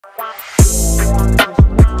We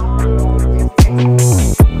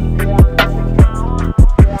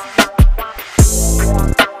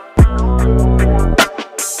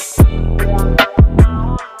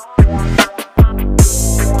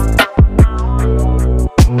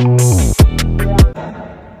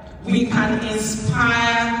can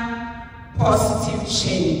inspire positive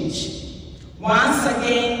change. Once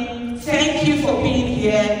again, thank you for being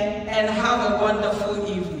here and have a wonderful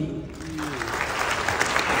evening.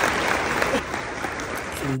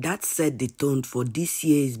 And that set the tone for this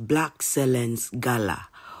year's Blackcellence Gala,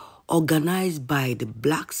 organized by the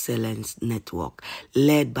Blackcellence Network,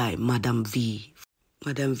 led by Madam V.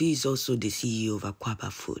 Madam V is also the CEO of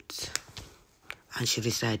Aquaba Foods, and she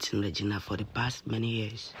resides in Regina for the past many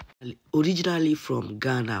years. Originally from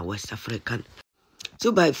Ghana, West African.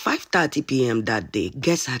 So by 5:30 p.m. that day,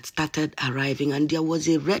 guests had started arriving, and there was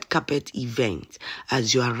a red carpet event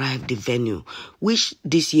as you arrived the venue, which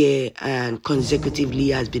this year and consecutively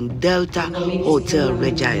has been Delta Hotel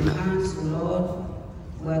Regina. Lord,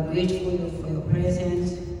 we are grateful for your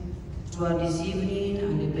presence throughout this evening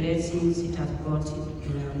and the blessings it has brought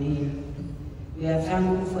in our name. We are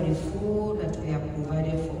thankful for the food that we have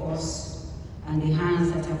provided for us and the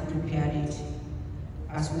hands that have prepared it.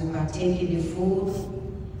 As we partake in the food,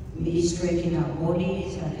 may it strengthen our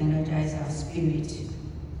bodies and energize our spirit.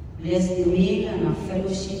 Bless the meal and our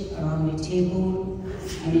fellowship around the table.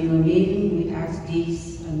 And in your name we ask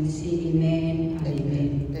this and we say amen and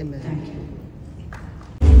amen. Amen. Thank you.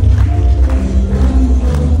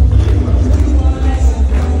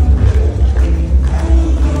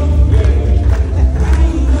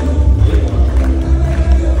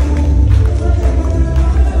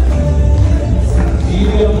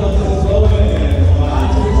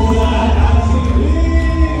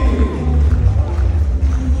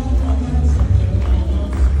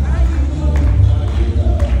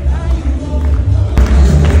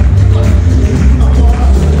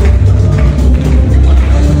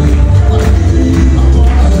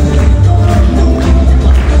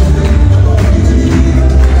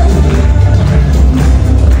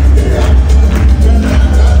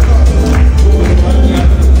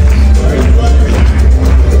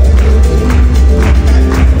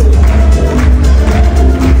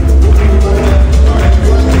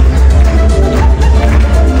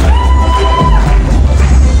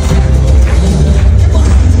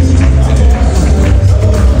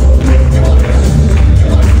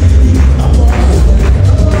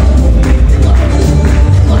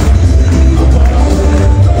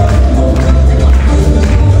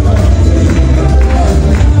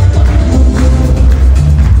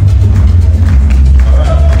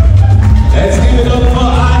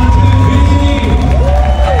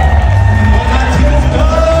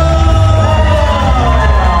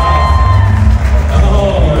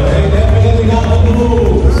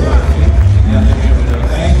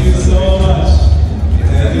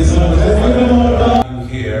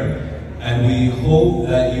 And we hope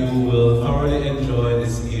that you will thoroughly enjoy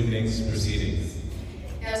this evening's proceedings.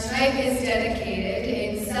 Now, tonight is dedicated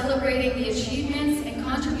in celebrating the achievements and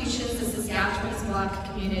contributions of Saskatchewan's Black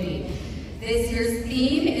community. This year's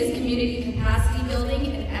theme is community capacity building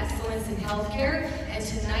and excellence in healthcare, and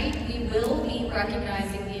tonight we will be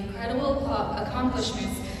recognizing the incredible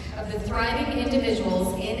accomplishments of the thriving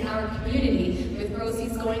individuals in our community, with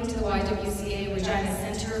proceeds going to the YWCA Regina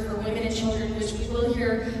Center for Women and Children, which we will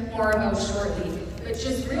hear more about shortly. But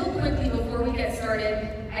just real quickly before we get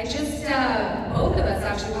started, both of us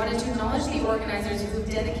actually wanted to acknowledge the organizers who have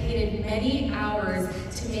dedicated many hours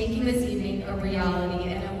to making this evening a reality.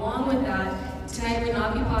 And along with that, tonight would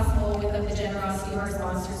not be possible without the generosity of our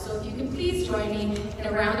sponsors. So if you could please join me in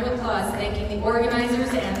a round of applause thanking the organizers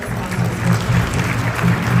and the sponsors.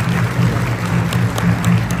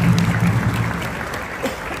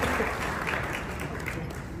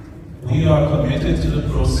 We are committed to the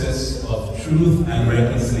process of truth and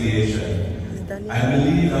reconciliation. I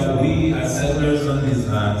believe that we, as settlers on these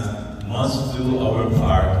lands, must do our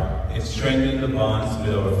part in strengthening the bonds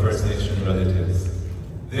with our First Nation relatives.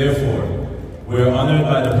 Therefore, we are honored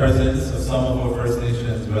by the presence of some of our First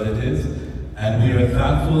Nations relatives, and we are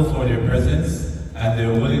thankful for their presence and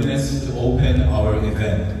their willingness to open our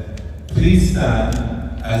event. Please stand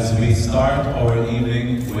as we start our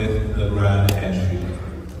evening with the grand entry.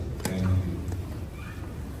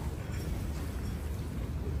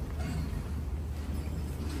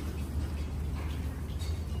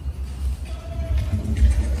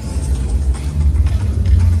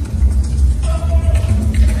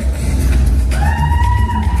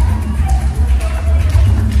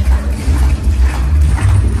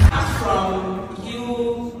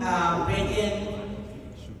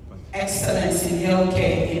 excellence in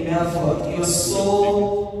healthcare in Melford. You're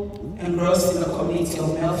so engrossed in the community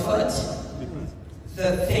of Melford.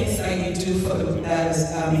 The things that you do for the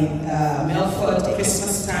Melford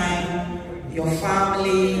Christmas time, your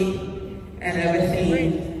family, and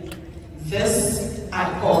everything. This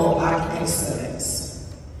I call Black excellence.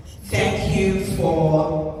 Thank you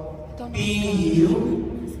for being you.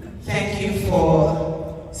 Thank you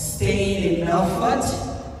for staying in Melford.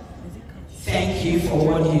 Thank you for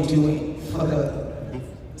what you're doing for the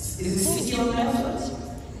city of Melford?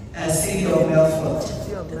 City of Melford.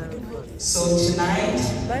 So tonight,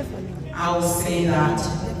 I will say that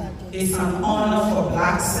it's an honor for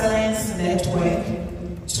Blackcellence Network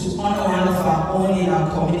to honor one of our own in our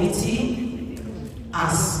community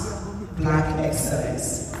as Black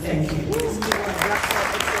Excellence. Thank you.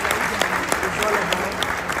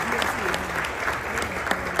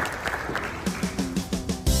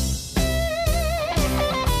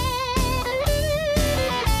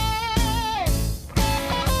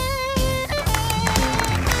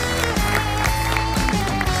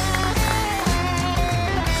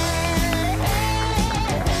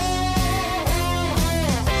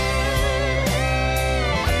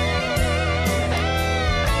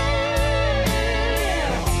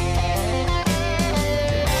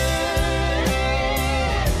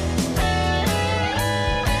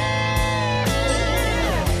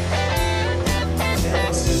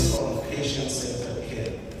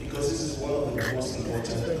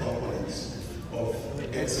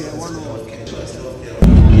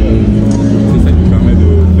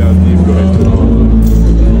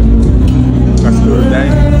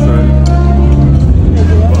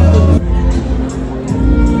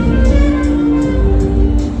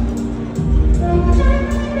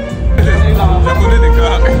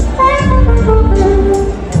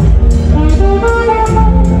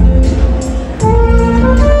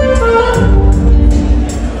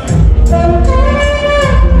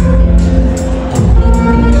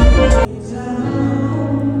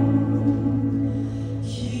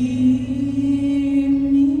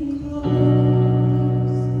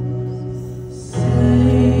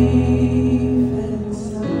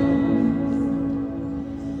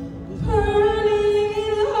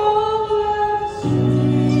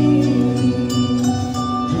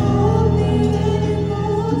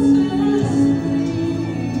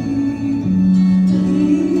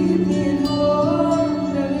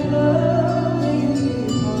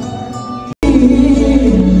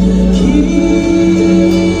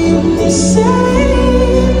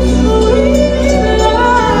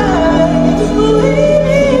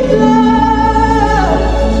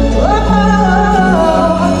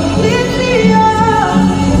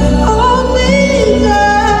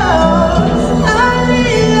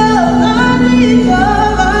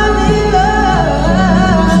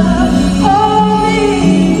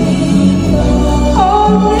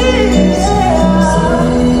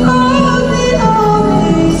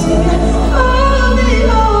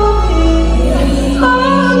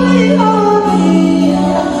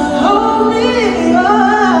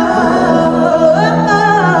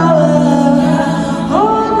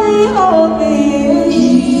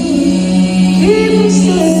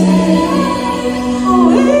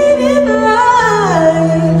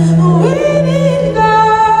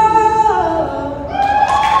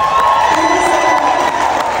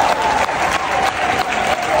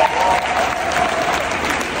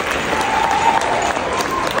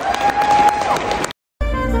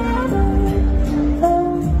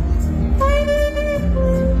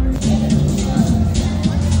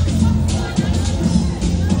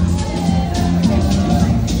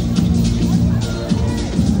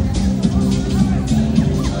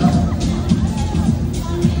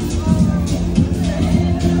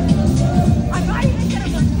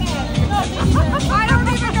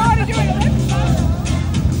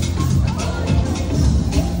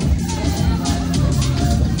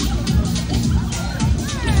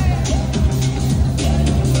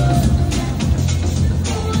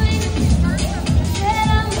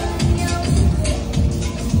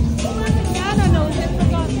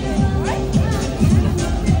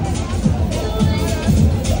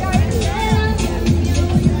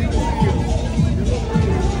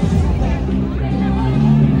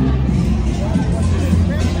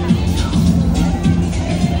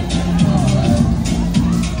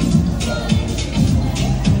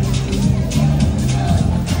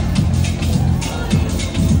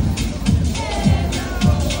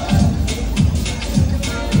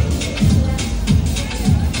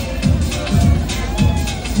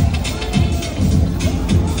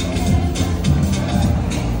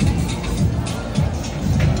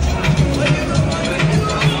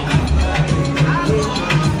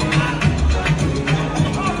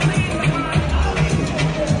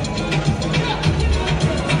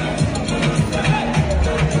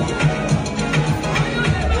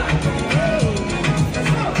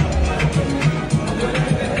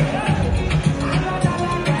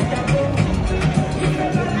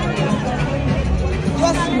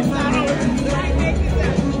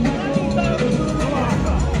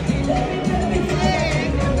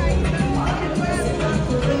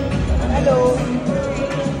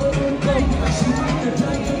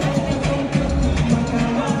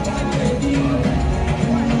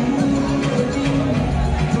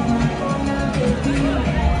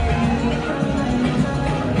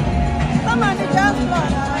 on the dance floor.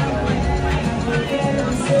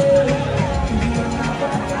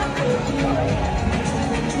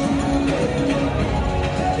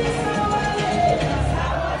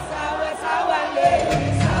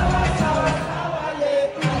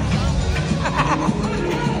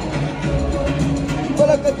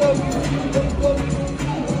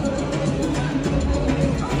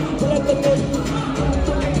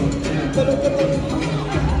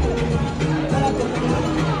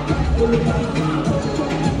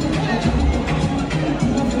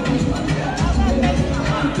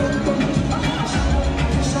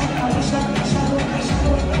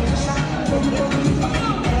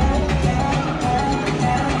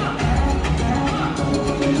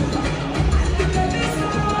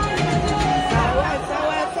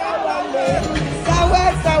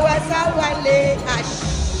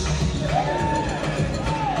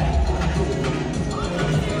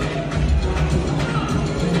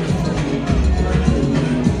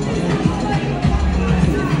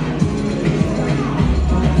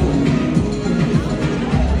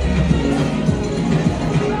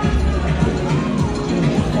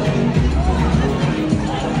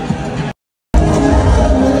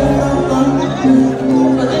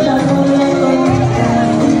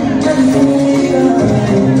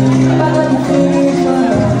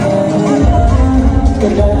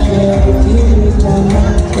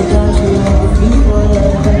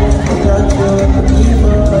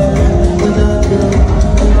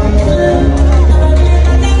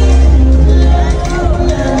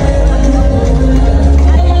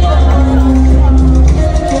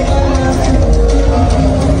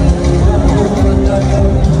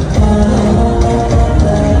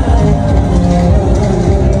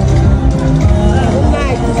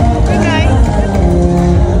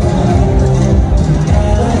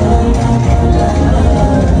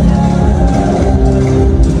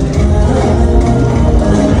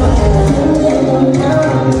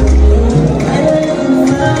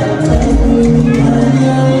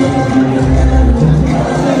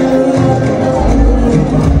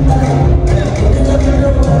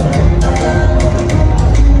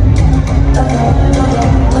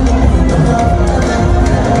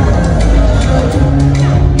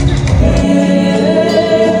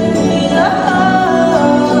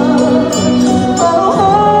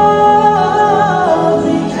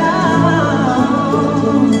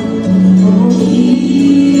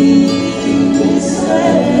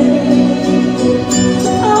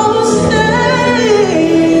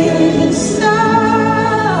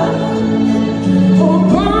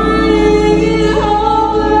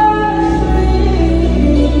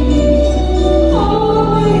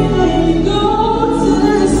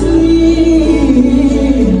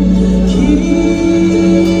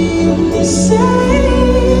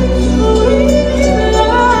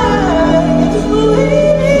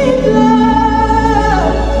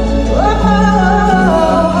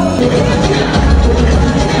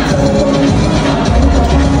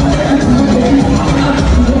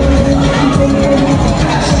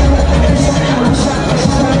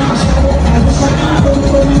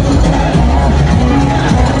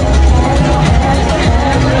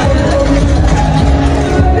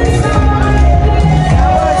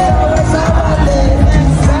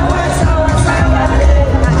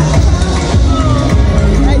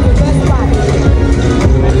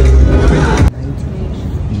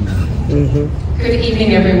 Good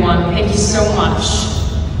evening, everyone. Thank you so much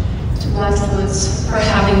to Blackcellence for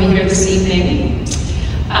having me here this evening.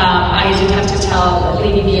 I did have to tell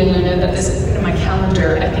Lady V and Luna that this has been in my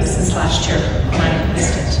calendar, I think, since last year when I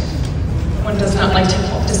missed it. One does not like to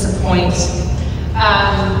disappoint.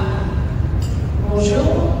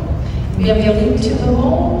 Bonjour, bienvenue to the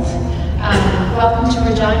monde. Welcome to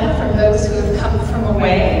Regina from those who have come from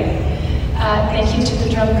away. Thank you to the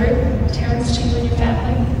drum group, Terrence, to you and your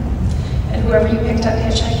family. And whoever you picked up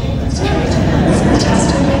hitchhiking, that's great. That's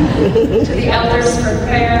fantastic. To the elders for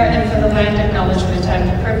prayer and for the land acknowledgement. I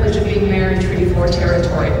have the privilege of being mayor in Treaty 4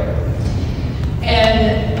 territory.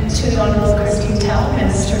 And to the Honorable Christine Tell,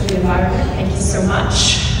 Minister of the Environment, thank you so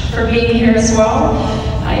much for being here as well.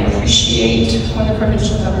 I appreciate when the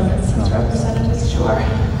provincial government sends representatives to our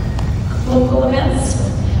local events.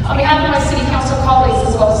 On behalf of my city council colleagues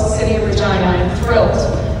as well as the city of Regina, I am thrilled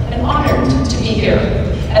and honored to be here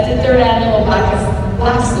at the 3rd Annual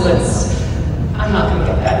Blackcellence. I'm not going to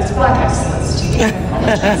get that. It's Black Excellence.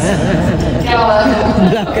 Gala.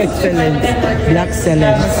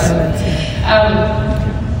 Blackcellence.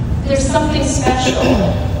 There's something special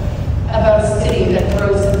about a city that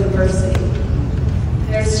grows in diversity.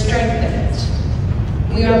 There's strength in it.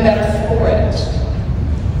 We are better for it.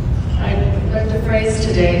 I'd like the phrase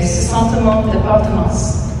today, ce sentiment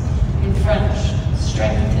d'appartenance, in French,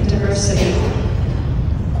 strength in diversity.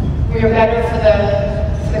 We are better for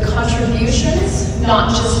the contributions,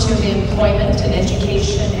 not just to the employment and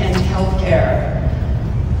education and healthcare,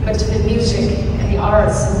 but to the music and the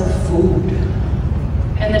arts and the food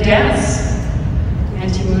and the dance.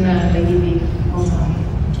 Antimuna Lehibi.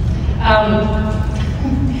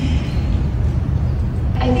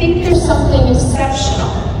 I think there's something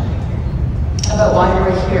exceptional about why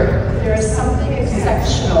we're here. There is something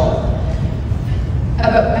exceptional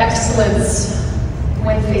about excellence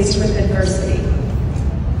when faced with adversity,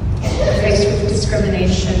 faced with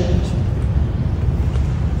discrimination,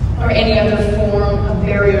 or any other form